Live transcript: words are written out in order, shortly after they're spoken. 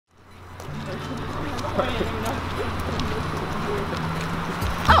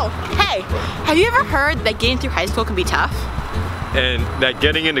Oh, hey, have you ever heard that getting through high school can be tough? And that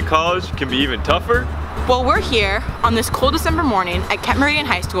getting into college can be even tougher? Well, we're here on this cold December morning at Kent-Meridian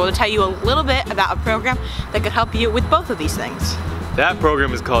High School to tell you a little bit about a program that could help you with both of these things. That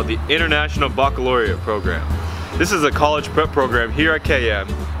program is called the International Baccalaureate Program. This is a college prep program here at KM,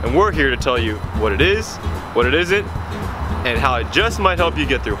 and we're here to tell you what it is, what it isn't, and how it just might help you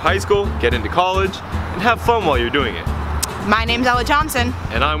get through high school, get into college, and have fun while you're doing it. My name's Ella Johnson.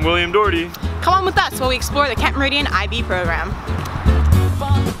 And I'm William Doherty. Come on with us while we explore the Kent-Meridian IB program.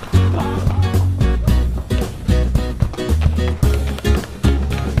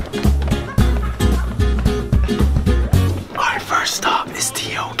 Our first stop is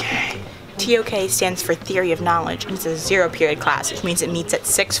TOK. TOK stands for Theory of Knowledge, and it's a zero-period class, which means it meets at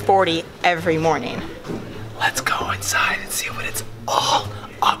 6:40 every morning. Let's go inside and see what it's all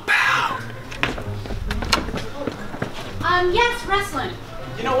about. Yes, wrestling.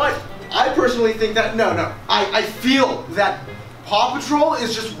 You know what? I personally think that, I feel that Paw Patrol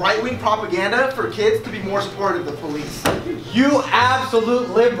is just right-wing propaganda for kids to be more supportive of the police. You absolute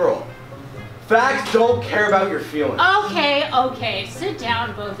liberal. Facts don't care about your feelings. Okay, sit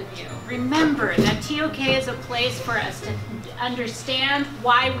down, both of you. Remember that TOK is a place for us to understand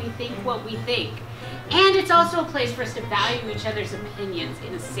why we think what we think. And it's also a place for us to value each other's opinions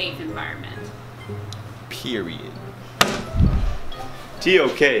in a safe environment. Period.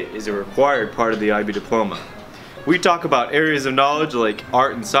 TOK is a required part of the IB diploma. We talk about areas of knowledge like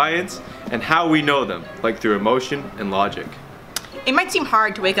art and science, and how we know them, like through emotion and logic. It might seem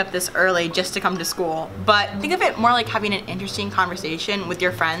hard to wake up this early just to come to school, but think of it more like having an interesting conversation with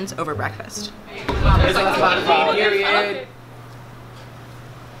your friends over breakfast.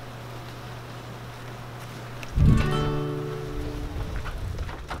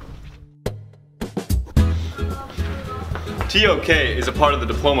 TOK is a part of the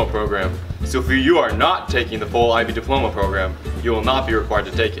diploma program, so if you are not taking the full IB diploma program, you will not be required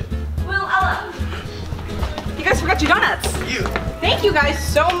to take it. Well, Ella, you guys forgot your donuts. Thank you guys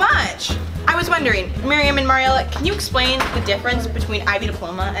so much. I was wondering, Miriam and Mariella, can you explain the difference between IB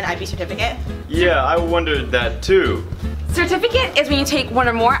diploma and IB certificate? Yeah, I wondered that too. Certificate is when you take one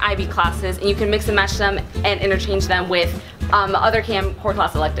or more IB classes and you can mix and match them and interchange them with other CAM core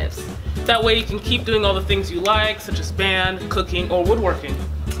class electives. That way you can keep doing all the things you like, such as band, cooking, or woodworking.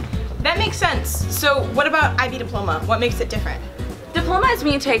 That makes sense. So what about IB diploma? What makes it different? Diploma is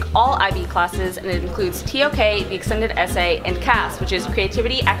when you take all IB classes, and it includes TOK, the extended essay, and CAS, which is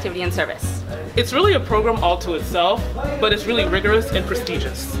creativity, activity, and service. It's really a program all to itself, but it's really rigorous and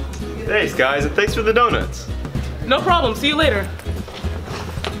prestigious. Thanks guys, and thanks for the donuts. No problem, see you later.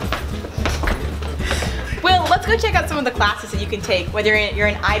 Will, let's go check out some of the classes that you can take, whether you're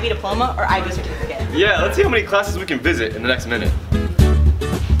an IB diploma or IB certificate. Yeah, let's see how many classes we can visit in the next minute.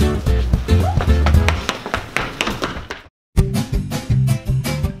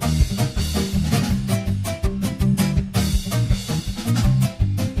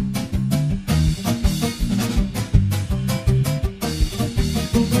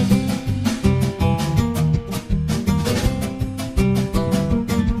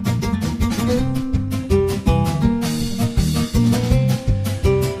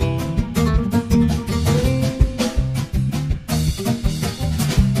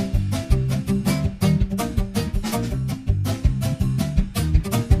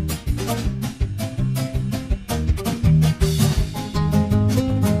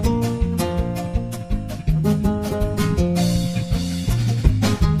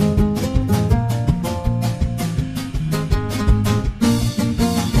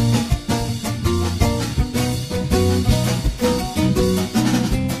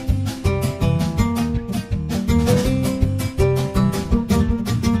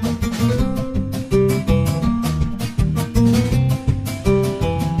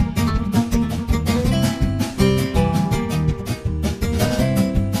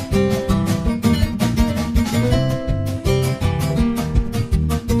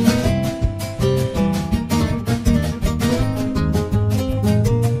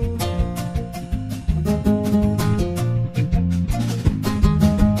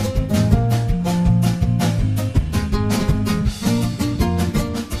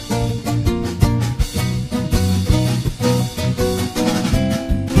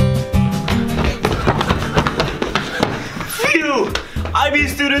 IB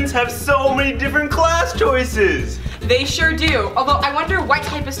students have so many different class choices. They sure do, although I wonder what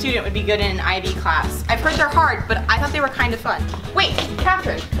type of student would be good in an IB class. I've heard they're hard, but I thought they were kind of fun. Wait,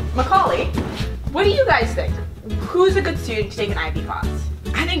 Catherine, Macaulay, what do you guys think? Who's a good student to take an IB class?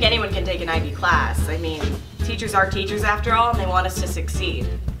 I think anyone can take an IB class. I mean, teachers are teachers after all, and they want us to succeed.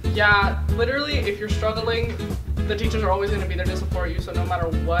 Yeah, literally, if you're struggling, the teachers are always going to be there to support you, so no matter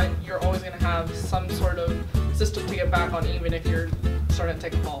what, you're always going to have some sort of system to get back on, even if you're starting to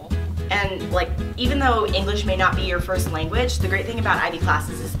take a fall. And like, even though English may not be your first language, the great thing about IB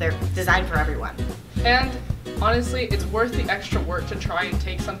classes is they're designed for everyone. And honestly, it's worth the extra work to try and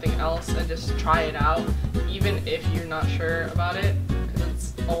take something else and just try it out, even if you're not sure about it, because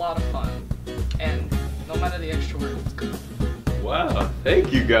it's a lot of fun. And no matter the extra work, it's good. Wow,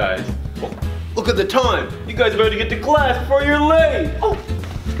 thank you guys. Oh, look at the time. You guys better get to class before you're late. Oh.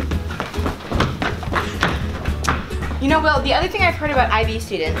 You know, Will, the other thing I've heard about IB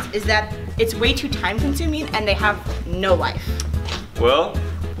students is that it's way too time consuming and they have no life. Well,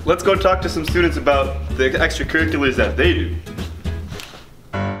 let's go talk to some students about the extracurriculars that they do.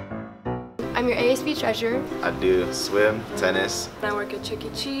 I'm your ASB treasurer. I do swim, tennis. I work at Chuck E.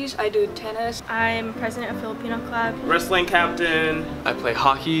 Cheese. I do tennis. I'm president of Filipino club. Wrestling captain. I play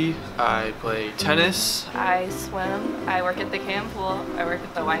hockey. I play tennis. I swim. I work at the camp pool. I work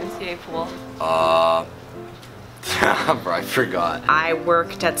at the YMCA pool. I forgot. I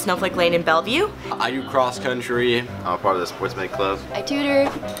worked at Snowflake Lane in Bellevue. I do cross country. I'm a part of the sportsman club. I tutor.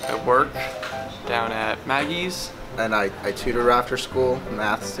 I work down at Maggie's. And I tutor after school,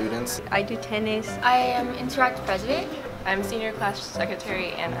 math students. I do tennis. I am Interact president. I'm senior class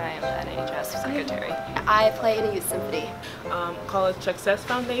secretary and I am an NHS secretary. I play in a youth symphony. College Success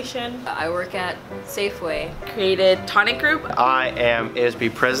Foundation. I work at Safeway. Created Tonic Group. I am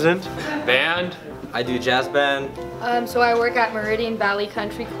ASB president. Band. I do jazz band. So I work at Meridian Valley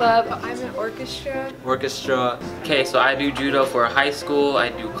Country Club. I'm in orchestra. Orchestra. Okay, so I do judo for high school, I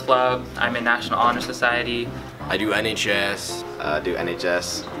do club, I'm in National Honor Society. I do NHS. I do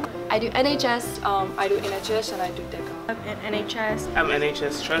NHS. I do NHS, I do NHS and I do DECA. I'm in NHS. I'm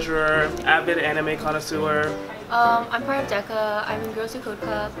NHS treasurer, avid anime connoisseur. I'm part of DECA, I'm in Girls Who Code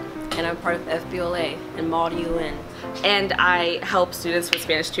Club. And I'm part of FBLA and Mod UN. And I help students with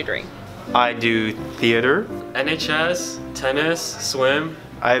Spanish tutoring. I do theater. NHS, tennis, swim.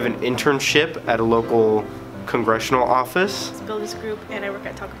 I have an internship at a local congressional office. Build this group and I work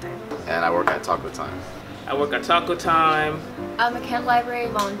at Taco Time. And I work at Taco Time. I work at Taco Time. I'm a Kent Library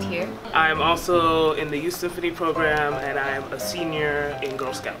volunteer. I'm also in the Youth Symphony program and I'm a senior in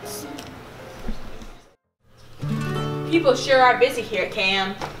Girl Scouts. People sure are busy here at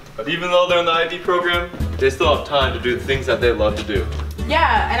KM. But even though they're in the IB program, they still have time to do the things that they love to do.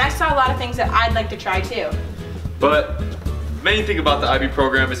 Yeah, and I saw a lot of things that I'd like to try too. But the main thing about the IB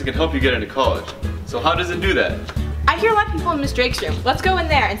program is it can help you get into college. So how does it do that? I hear a lot of people in Miss Drake's room. Let's go in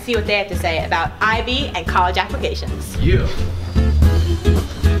there and see what they have to say about IB and college applications. Yeah.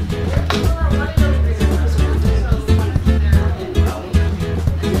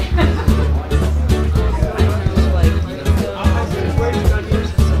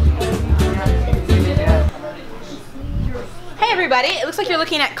 Hey everybody, it looks like you're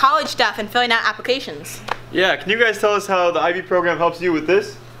looking at college stuff and filling out applications. Yeah, can you guys tell us how the IB program helps you with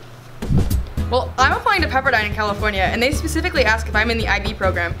this? Well, I'm applying to Pepperdine in California, and they specifically ask if I'm in the IB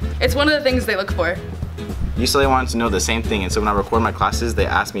program. It's one of the things they look for. UCLA wanted to know the same thing, and so when I record my classes, they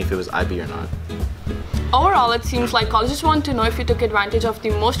asked me if it was IB or not. Overall, it seems like colleges want to know if you took advantage of the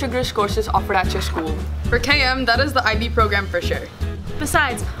most rigorous courses offered at your school. For KM, that is the IB program for sure.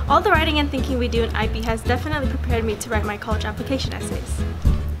 Besides, all the writing and thinking we do in IB has definitely prepared me to write my college application essays.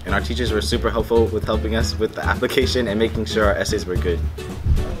 And our teachers were super helpful with helping us with the application and making sure our essays were good.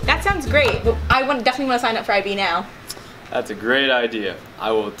 That sounds great, but I definitely want to sign up for IB now. That's a great idea.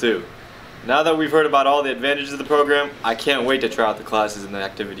 I will too. Now that we've heard about all the advantages of the program, I can't wait to try out the classes and the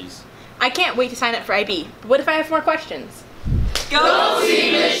activities. I can't wait to sign up for IB. But what if I have more questions? Go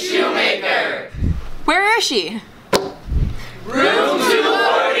see Miss Shoemaker! Where is she? Room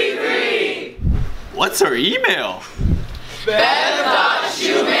 243! What's her email? Beth